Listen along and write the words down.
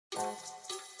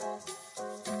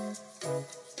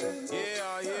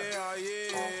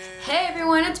Hey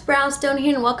everyone, it's Brownstone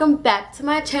here and welcome back to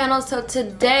my channel. So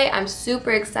today I'm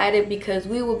super excited because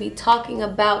we will be talking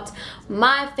about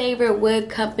my favorite wig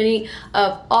company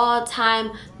of all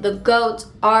time, the GOAT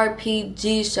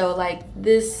Rpgshow. Like,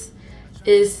 this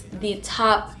is the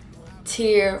top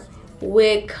tier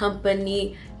wig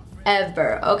company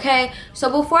ever. Okay, so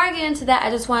before I get into that, I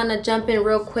just want to jump in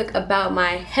real quick about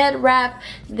my head wrap.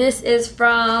 This is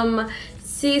from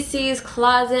CC's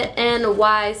Closet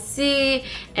NYC,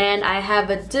 and I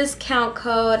have a discount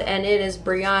code and it is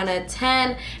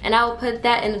Brianna10, and I will put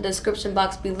that in the description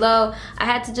box below. I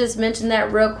had to just mention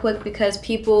that real quick because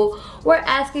people were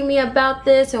asking me about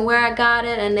this and where I got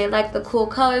it, and they like the cool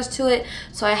colors to it,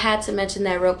 so I had to mention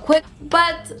that real quick.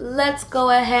 But let's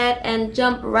go ahead and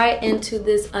jump right into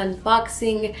this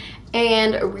unboxing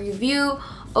and review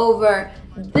over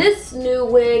this new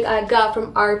wig I got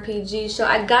from Rpgshow.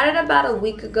 I got it about a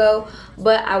week ago,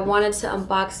 but I wanted to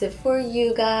unbox it for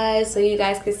you guys so you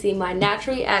guys can see my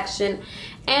natural reaction.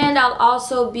 And I'll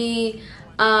also be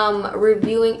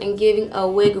reviewing and giving a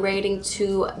wig rating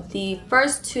to the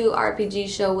first two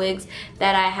Rpgshow wigs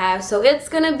that I have. So it's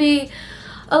gonna be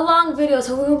a long video,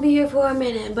 so we're gonna be here for a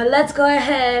minute, but let's go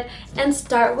ahead and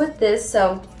start with this.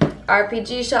 So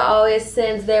Rpgshow always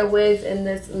sends their wigs in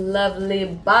this lovely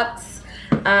box.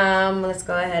 Let's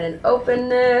go ahead and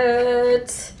open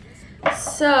it.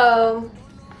 So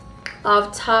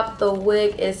off top, the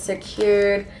wig is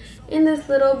secured in this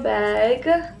little bag,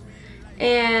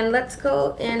 and let's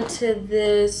go into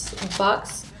this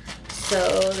box.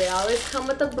 So they always come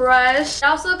with a brush. It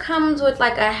also comes with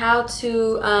like a how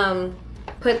to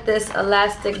put this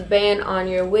elastic band on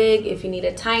your wig if you need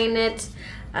to tighten it.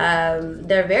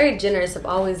 They're very generous of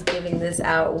always giving this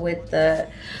out with the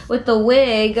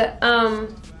wig,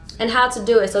 and how to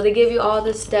do it. So they give you all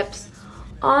the steps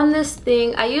on this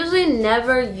thing. I usually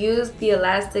never use the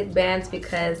elastic bands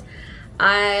because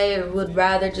I would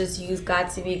rather just use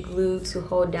Got2b glue to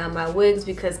hold down my wigs,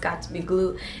 because Got2b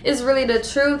glue is really the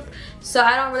truth. So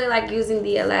I don't really like using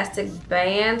the elastic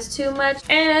bands too much.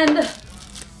 And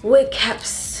wig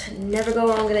caps, never go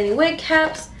wrong with any wig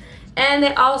caps. And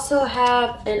they also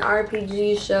have an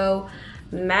Rpgshow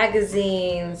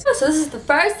magazine. So this is the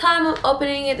first time I'm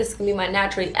opening it. This is gonna be my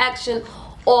natural reaction,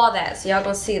 all that. So y'all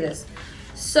gonna see this.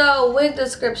 So wig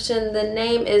description, the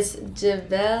name is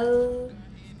Javelle,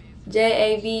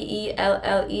 Javelle,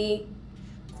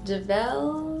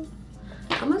 Javelle.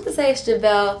 I'm going to say it's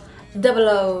Javelle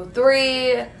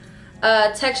 003.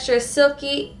 Texture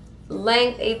silky,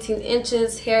 length 18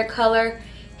 inches, hair color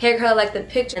like the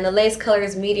picture, and the lace color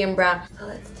is medium brown. So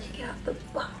let's take it out the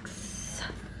box.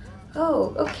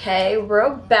 Oh, okay,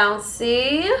 real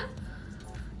bouncy.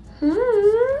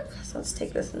 So let's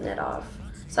take this net off.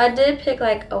 So I did pick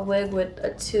like a wig with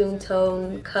a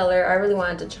two-tone color. I really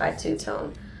wanted to try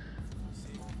two-tone.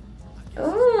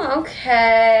 Oh,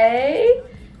 okay.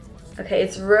 Okay,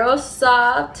 it's real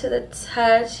soft to the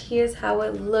touch. Here's how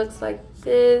it looks, like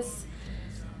this.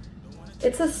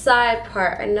 It's a side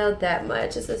part, I know that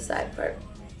much. It's a side part.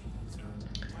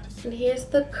 And here's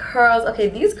the curls. Okay,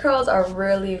 these curls are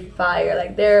really fire.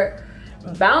 Like, they're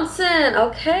bouncing.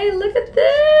 Okay, look at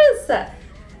this. All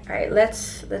right,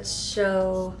 let's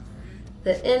show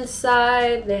the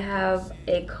inside. They have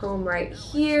a comb right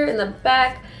here in the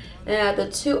back, and I have the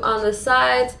two on the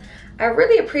sides. I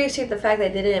really appreciate the fact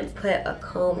that they didn't put a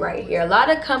comb right here. A lot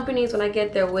of companies, when I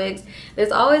get their wigs,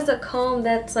 there's always a comb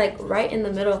that's like right in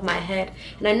the middle of my head,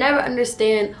 and I never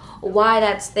understand why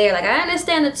that's there. Like, I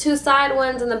understand the two side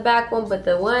ones and the back one, but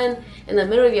the one in the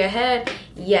middle of your head,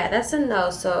 yeah, that's a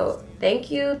no. So thank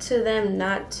you to them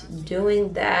not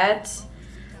doing that.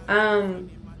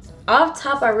 Off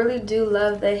top, I really do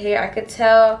love the hair. I could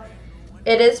tell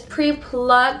it is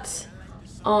pre-plucked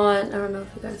on, I don't know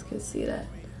if you guys can see that.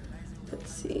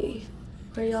 Let's see,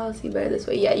 where y'all see better this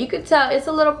way. Yeah, you could tell it's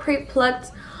a little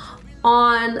pre-plucked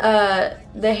on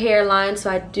the hairline, so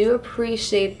I do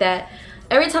appreciate that.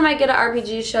 Every time I get an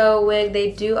Rpgshow wig,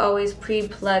 they do always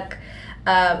pre-pluck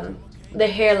the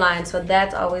hairline, so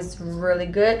that's always really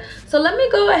good. So let me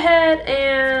go ahead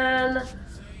and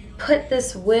put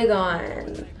this wig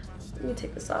on. Let me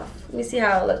take this off. Let me see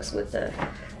how it looks with the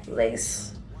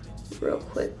lace real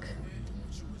quick.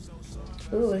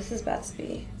 Ooh, this is about to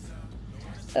be.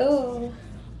 Oh.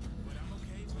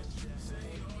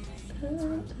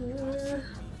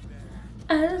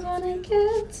 I just wanna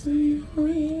get to know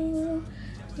you.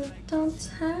 Don't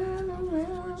turn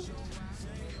around.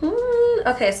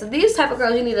 Okay, so these type of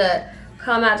girls, you need to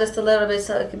come out just a little bit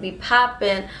so it can be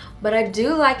popping. But I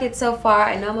do like it so far.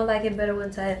 I know I'm gonna like it better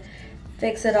once I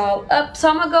fix it all up. So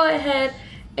I'm gonna go ahead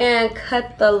and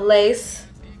cut the lace.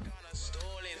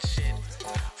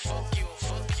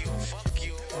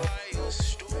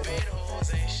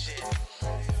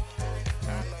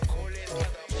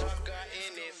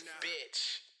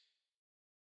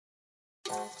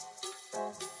 Yeah,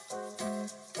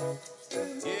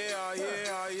 yeah,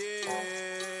 yeah.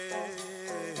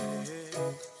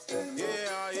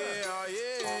 Yeah, yeah,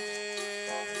 yeah.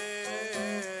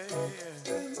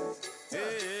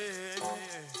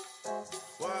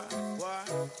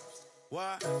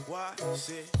 Why,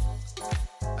 shit.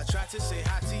 I tried to say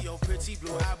hi to your pretty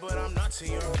blue eye, but I'm not to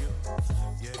your view.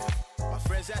 Yeah. My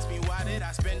friends ask me why did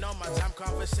I spend all my time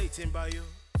conversating about you.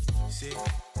 See,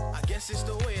 I guess it's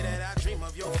the way that I dream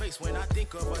of your face when I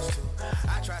think of us two.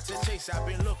 I tried to chase, I've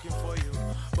been looking for you,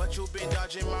 but you've been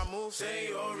dodging my moves.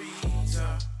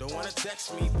 Señorita, don't wanna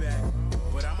text me back,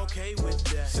 but I'm okay with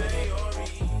that.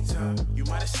 Señorita, you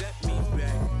might have set me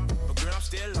back, but girl, I'm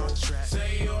still on track.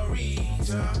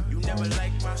 Señorita, you never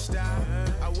liked my style,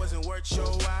 I wasn't worth your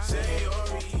while.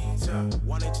 Señorita,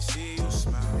 wanted to see you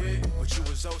smile, but you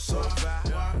was oh so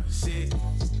fine. See,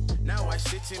 now I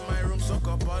sit in my room, soak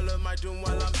up all of my doom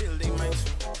while I'm building my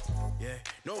tomb. Yeah,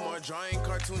 no more drawing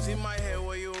cartoons in my head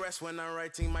where you rest when I'm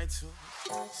writing my tune.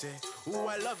 Say, ooh,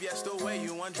 I love yes the way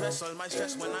you undress all my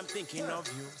stress when I'm thinking of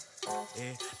you.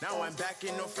 Yeah, now I'm back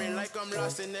in no frame like I'm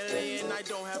lost in LA and I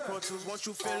don't have Pro Tools. Won't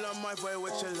you fill up my void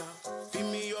with your love? Feed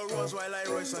me your rose while I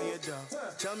roast on your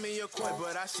dove. Tell me you're coy,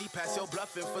 but I see past your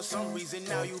bluffing. For some reason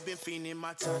now you've been feeling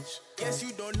my touch. Yes,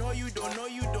 you don't know, you don't know,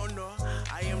 you don't know.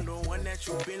 I am the one that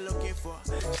you've been looking for.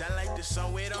 Shine like the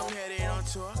sun when I'm headed on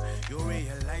tour. You'll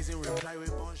realize and reply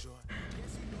with bonjour.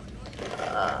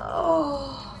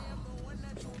 Oh.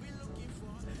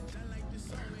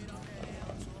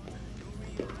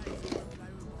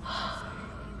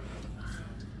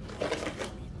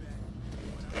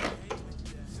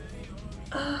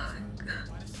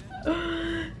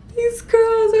 These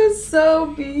girls are so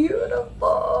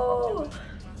beautiful.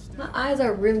 My eyes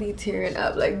are really tearing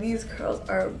up. Like, these girls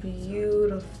are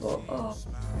beautiful. Oh.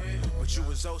 But you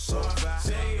was oh so fine.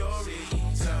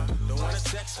 Señorita, don't wanna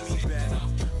text me back,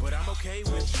 but I'm okay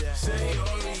with that.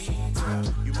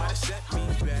 Señorita, you might have set me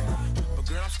back, but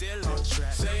girl, I'm still on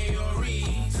track.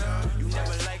 Señorita, you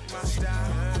never liked my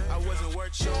style, I wasn't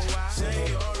worth your while.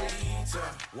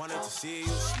 Señorita, wanted to see you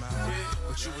smile,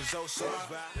 but you was oh so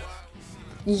fine.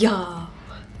 Y'all,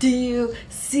 do you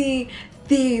see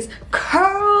these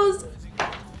curls?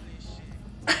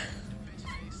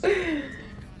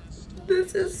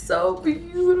 This is so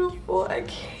beautiful. I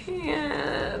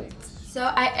can't. So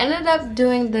I ended up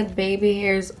doing the baby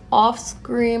hairs off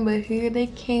screen, but here they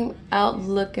came out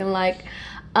looking like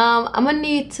I'm gonna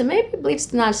need to maybe bleach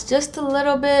the knots just a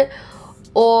little bit,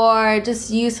 or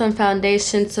just use some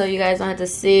foundation so you guys don't have to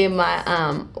see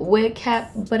my wig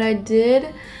cap. But I did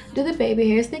do the baby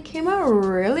hairs. They came out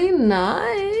really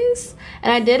nice,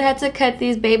 and I did have to cut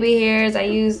these baby hairs. I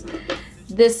used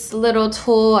this little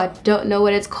tool. I don't know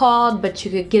what it's called, but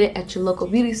you could get it at your local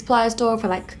beauty supply store for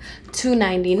like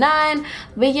 $2.99.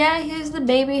 But yeah, here's the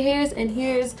baby hairs and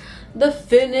here's the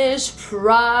finished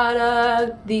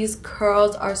product. These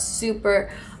curls are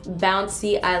super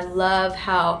bouncy. I love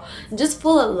how just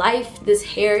full of life this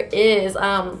hair is.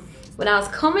 When I was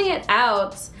combing it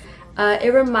out,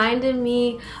 it reminded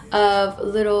me of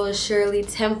little Shirley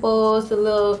Temples, the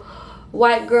little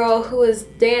white girl who was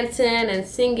dancing and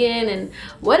singing and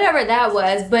whatever that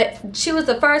was. But she was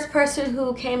the first person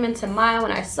who came into mind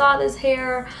when I saw this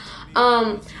hair.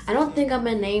 I don't think I'm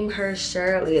gonna name her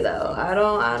Shirley though. I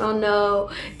don't know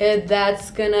if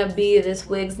that's gonna be this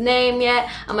wig's name yet.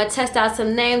 I'm gonna test out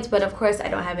some names, but of course I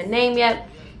don't have a name yet.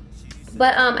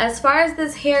 But as far as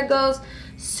this hair goes,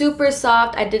 super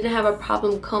soft. I didn't have a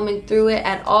problem combing through it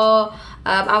at all.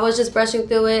 I was just brushing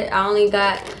through it. I only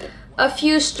got a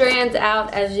few strands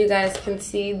out. As you guys can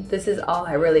see, this is all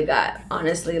I really got,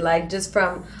 honestly. Like, just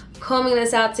from combing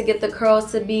this out to get the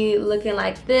curls to be looking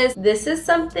like this. This is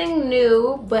something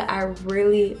new, but I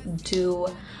really do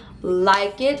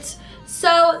like it.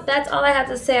 So that's all I have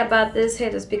to say about this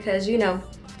hair, just because, you know,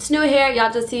 it's new hair.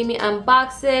 Y'all just see me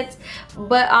unbox it,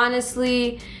 but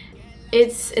honestly,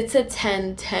 it's a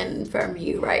 10/10 for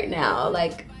me right now.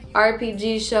 Like,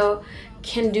 Rpgshow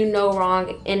can do no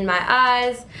wrong in my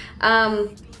eyes.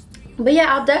 But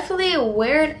yeah, I'll definitely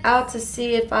wear it out to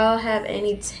see if I'll have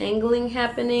any tangling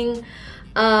happening.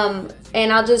 And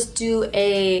I'll just do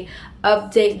a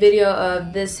update video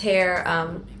of this hair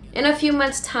in a few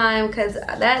months time, because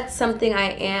that's something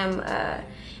I am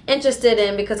interested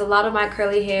in, because a lot of my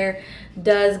curly hair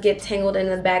does get tangled in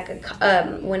the back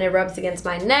when it rubs against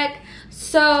my neck.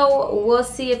 So we'll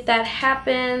see if that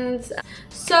happens.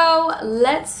 So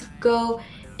let's go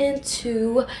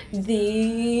into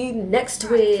the next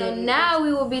wig. So now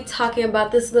we will be talking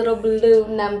about this little blue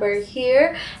number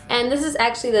here, and this is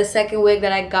actually the second wig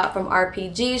that I got from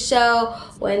Rpgshow.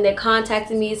 When they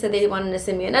contacted me, said they wanted to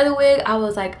send me another wig, I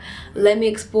was like, let me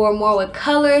explore more with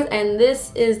colors, and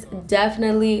this is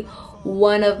definitely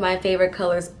one of my favorite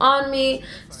colors on me.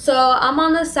 So I'm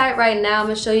on the site right now. I'm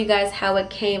gonna show you guys how it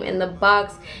came in the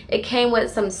box. It came with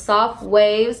some soft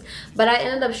waves, but I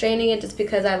ended up straightening it just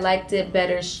because I liked it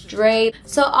better straight.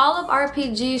 So all of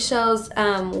Rpgshow's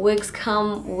wigs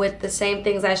come with the same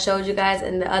things I showed you guys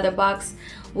in the other box,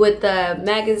 with the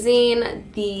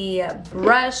magazine, the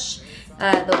brush,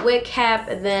 the wig cap,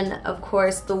 and then of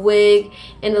course the wig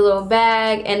in the little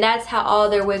bag. And that's how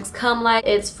all their wigs come like.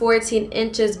 It's 14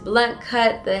 inches blunt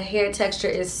cut. The hair texture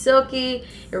is silky.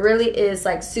 It really is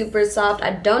like super soft.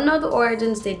 I don't know the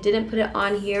origins, they didn't put it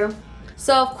on here.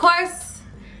 So of course,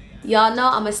 y'all know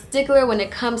I'm a stickler when it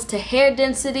comes to hair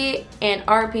density, and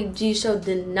Rpgshow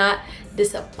did not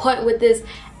disappoint with this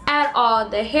at all.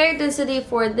 The hair density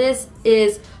for this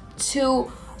is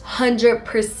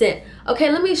 200%.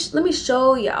 Okay, let me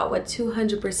show y'all what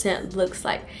 200% looks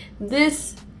like.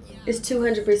 This is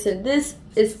 200%. This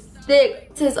is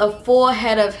thick. This is a full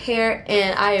head of hair,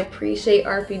 and I appreciate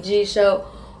Rpgshow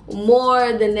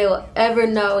more than they will ever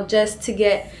know just to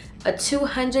get a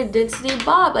 200 density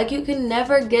bob. Like, you can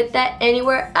never get that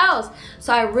anywhere else.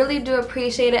 So I really do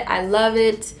appreciate it. I love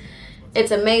it.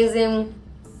 It's amazing.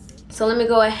 So let me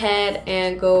go ahead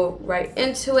and go right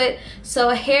into it. So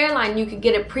a hairline, you could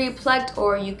get it pre-plucked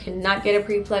or you cannot get it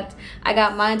pre-plucked. I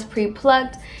got mine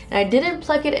pre-plucked, and I didn't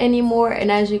pluck it anymore,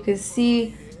 and as you can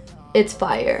see, it's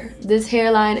fire. This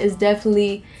hairline is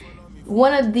definitely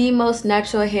one of the most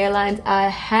natural hairlines I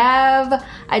have.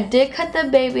 I did cut the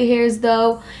baby hairs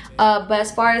though, but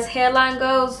as far as hairline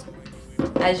goes,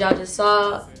 as y'all just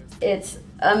saw, it's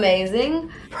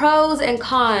amazing. Pros and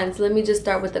cons. Let me just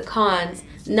start with the cons.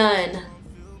 None.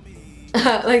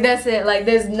 Like, that's it. Like,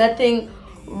 there's nothing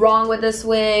wrong with this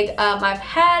wig. I've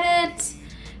had it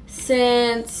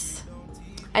since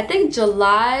I think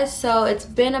July, so it's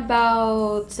been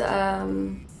about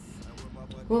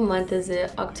what month is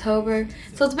it? October.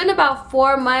 So it's been about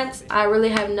 4 months. I really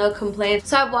have no complaints.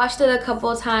 So I've washed it a couple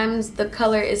of times. The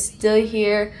color is still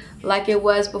here like it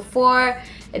was before.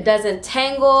 It doesn't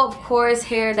tangle. Of course,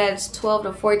 hair that's 12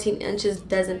 to 14 inches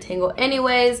doesn't tangle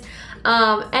anyways.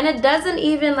 And it doesn't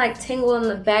even like tingle in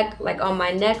the back, like on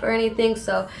my neck or anything,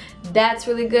 so that's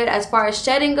really good. As far as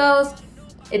shedding goes,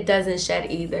 it doesn't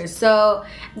shed either. So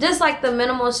just like the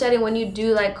minimal shedding when you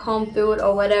do like comb through it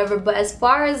or whatever, but as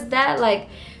far as that, like,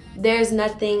 there's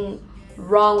nothing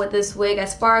wrong with this wig.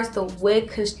 As far as the wig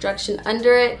construction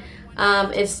under it,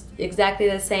 it's exactly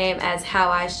the same as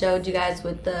how I showed you guys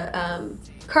with the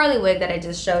curly wig that I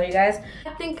just showed you guys.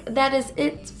 I think that is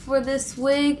it for this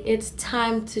wig. It's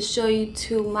time to show you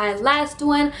to my last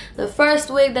one, the first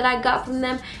wig that I got from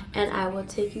them, and I will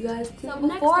take you guys to the next one.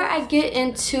 Before I get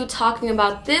into talking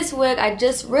about this wig, I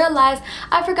just realized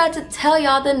I forgot to tell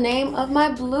y'all the name of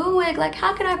my blue wig. Like,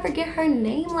 how could I forget her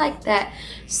name like that?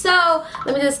 So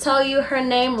let me just tell you her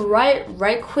name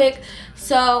right quick.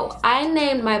 So I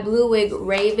named my blue wig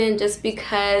Raven just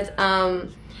because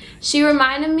she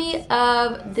reminded me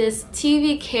of this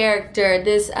TV character,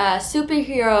 this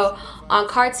superhero on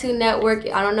Cartoon Network.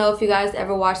 I don't know if you guys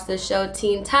ever watched the show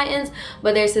Teen Titans,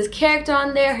 but there's this character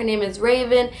on there. Her name is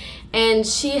Raven, and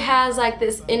she has like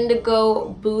this indigo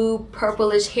blue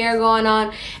purplish hair going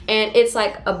on, and it's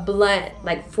like a blunt,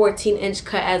 like 14-inch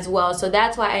cut as well. So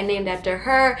that's why I named after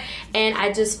her, and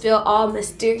I just feel all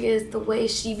mysterious the way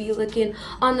she be looking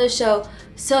on the show.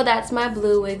 So that's my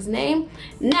blue wig's name.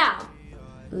 Now,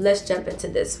 let's jump into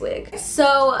this wig.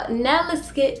 So now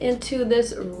let's get into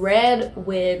this red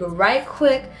wig right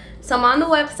quick. So I'm on the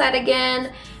website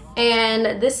again,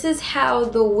 and this is how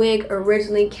the wig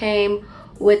originally came,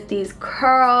 with these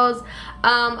curls.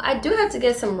 I do have to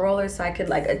get some rollers so I could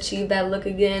like achieve that look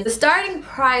again. The starting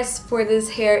price for this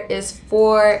hair is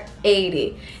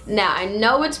 $480. Now I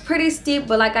know it's pretty steep,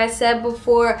 but like I said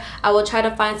before, I will try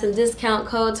to find some discount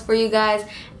codes for you guys,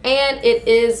 and it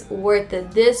is worth it.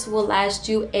 This will last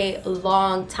you a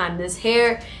long time. This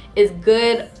hair is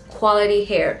good quality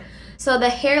hair. So the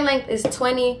hair length is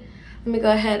 20. Let me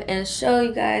go ahead and show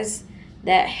you guys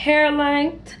that hair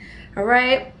length. All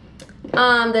right.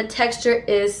 The texture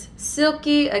is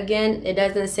silky. Again, it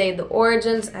doesn't say the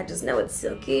origins, I just know it's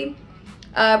silky.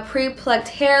 Pre-plucked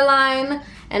hairline,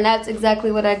 and that's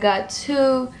exactly what I got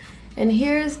too. And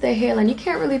here's the hairline. You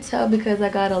can't really tell because I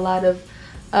got a lot of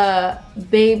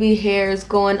baby hairs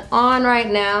going on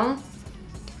right now.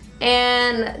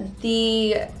 and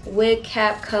the wig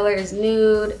cap color is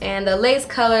nude, and the lace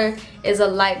color is a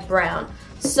light brown.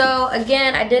 So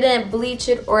again, I didn't bleach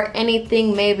it or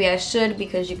anything. Maybe I should,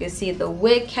 because you can see the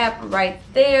wig cap right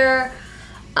there.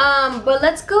 But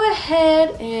let's go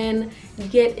ahead and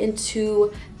get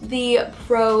into the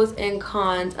pros and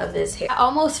cons of this hair. I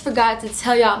almost forgot to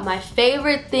tell y'all my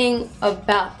favorite thing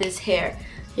about this hair.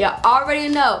 Y'all already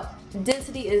know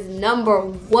density is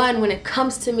 #1 when it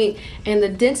comes to me, and the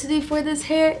density for this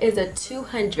hair is a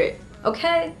 200.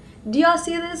 Okay, do y'all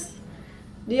see this?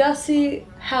 Do y'all see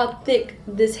how thick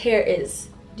this hair is?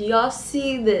 Do y'all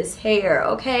see this hair?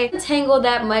 Okay, it doesn't tangle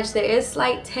that much. There is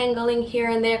slight tangling here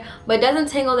and there, but it doesn't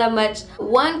tangle that much.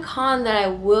 One con that I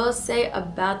will say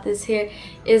about this hair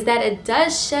is that it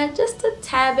does shed just a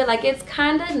tad bit. Like, it's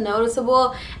kind of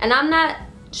noticeable, and I'm not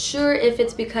sure if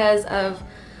it's because of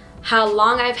how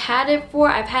long I've had it for.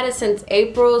 I've had it since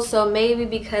April, so maybe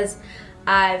because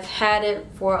I've had it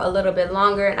for a little bit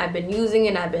longer and I've been using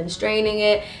it, I've been straining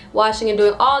it, washing and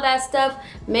doing all that stuff,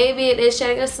 maybe it is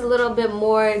shedding just a little bit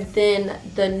more than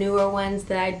the newer ones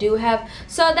that I do have.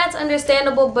 So that's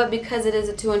understandable, but because it is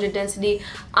a 200 density,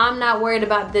 I'm not worried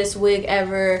about this wig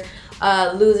ever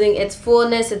losing its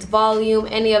fullness, its volume,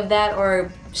 any of that,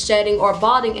 or shedding or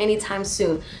balding anytime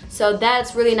soon. So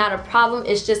that's really not a problem.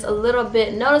 It's just a little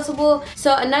bit noticeable.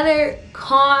 So another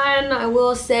con I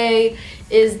will say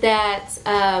is that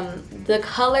the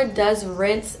color does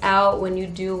rinse out when you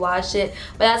do wash it,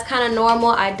 but that's kind of normal.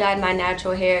 I dyed my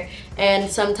natural hair,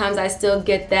 and sometimes I still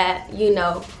get that, you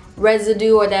know,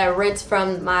 residue or that rinse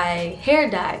from my hair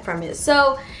dye from it.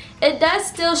 So it does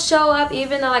still show up,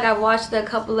 even though like I've washed it a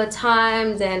couple of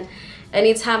times, and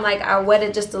anytime like I wet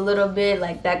it just a little bit,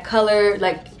 like that color,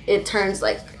 like it turns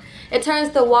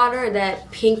the water that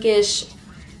pinkish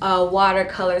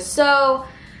watercolor. So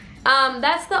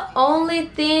that's the only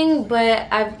thing, but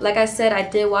like I said, I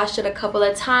did wash it a couple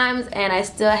of times and I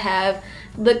still have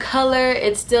the color.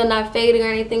 It's still not fading or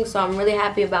anything, so I'm really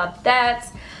happy about that.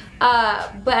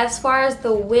 But as far as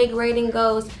the wig rating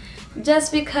goes,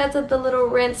 just because of the little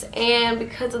rinse and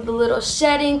because of the little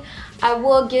shedding, I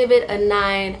will give it a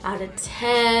 9 out of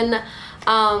 10.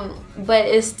 But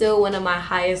it's still one of my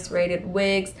highest rated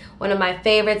wigs, one of my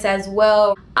favorites as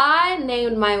well. I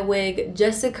named my wig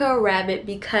Jessica Rabbit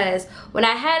because when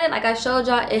I had it, like I showed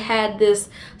y'all, it had this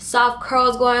soft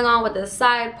curls going on with the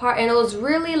side part, and it was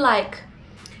really like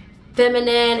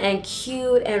feminine and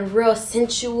cute and real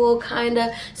sensual kind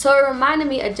of. So it reminded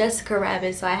me of Jessica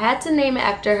Rabbit, so I had to name it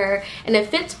after her, and it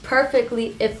fits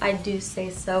perfectly if I do say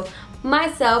so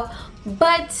myself.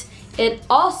 But it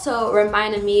also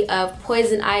reminded me of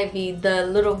Poison Ivy, the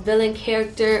little villain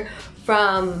character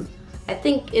from, I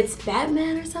think it's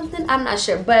Batman or something, I'm not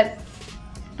sure, but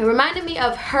it reminded me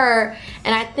of her,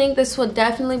 and I think this will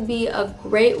definitely be a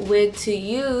great wig to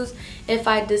use if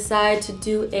I decide to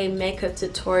do a makeup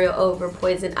tutorial over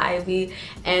Poison Ivy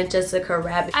and Jessica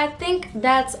Rabbit. I think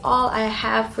that's all I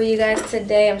have for you guys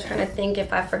today. I'm trying to think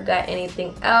if I forgot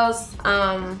anything else.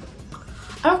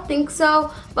 I don't think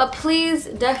so, but please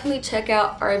definitely check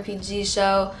out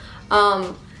Rpgshow.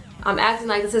 I'm acting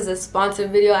like this is a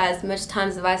sponsored video as much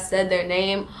times as I said their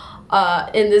name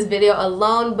in this video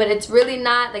alone, but it's really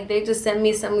not. Like, they just sent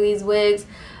me some of these wigs,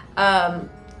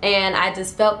 and I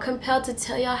just felt compelled to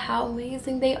tell y'all how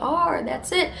amazing they are.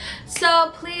 That's it.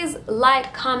 So please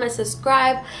like, comment,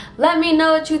 subscribe. Let me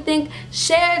know what you think.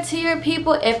 Share it to your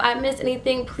people. If I missed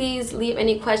anything, please leave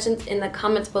any questions in the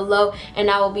comments below, and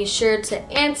I will be sure to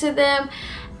answer them.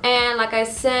 And like I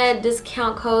said,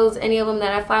 discount codes, any of them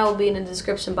that I find, will be in the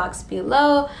description box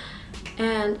below.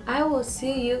 And I will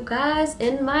see you guys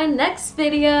in my next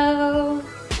video.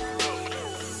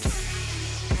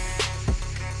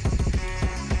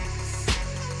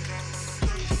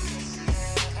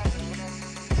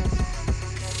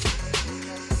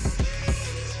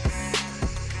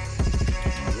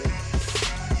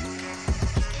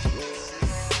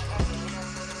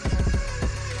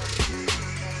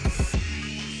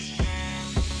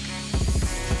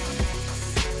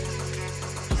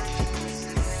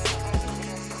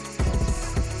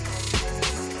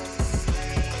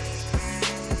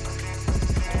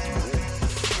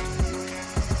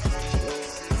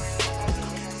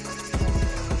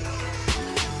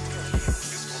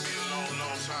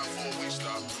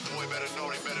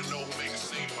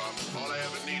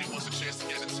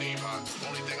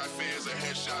 Only thing I fear is a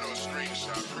headshot or a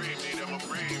screenshot. Breathe me, them will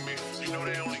breathe me. You know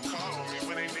they only call me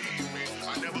when they need me.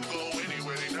 I never go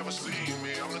anywhere, they never see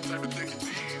me. I'm the type of take it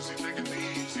easy, take it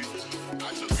easy.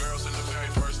 I took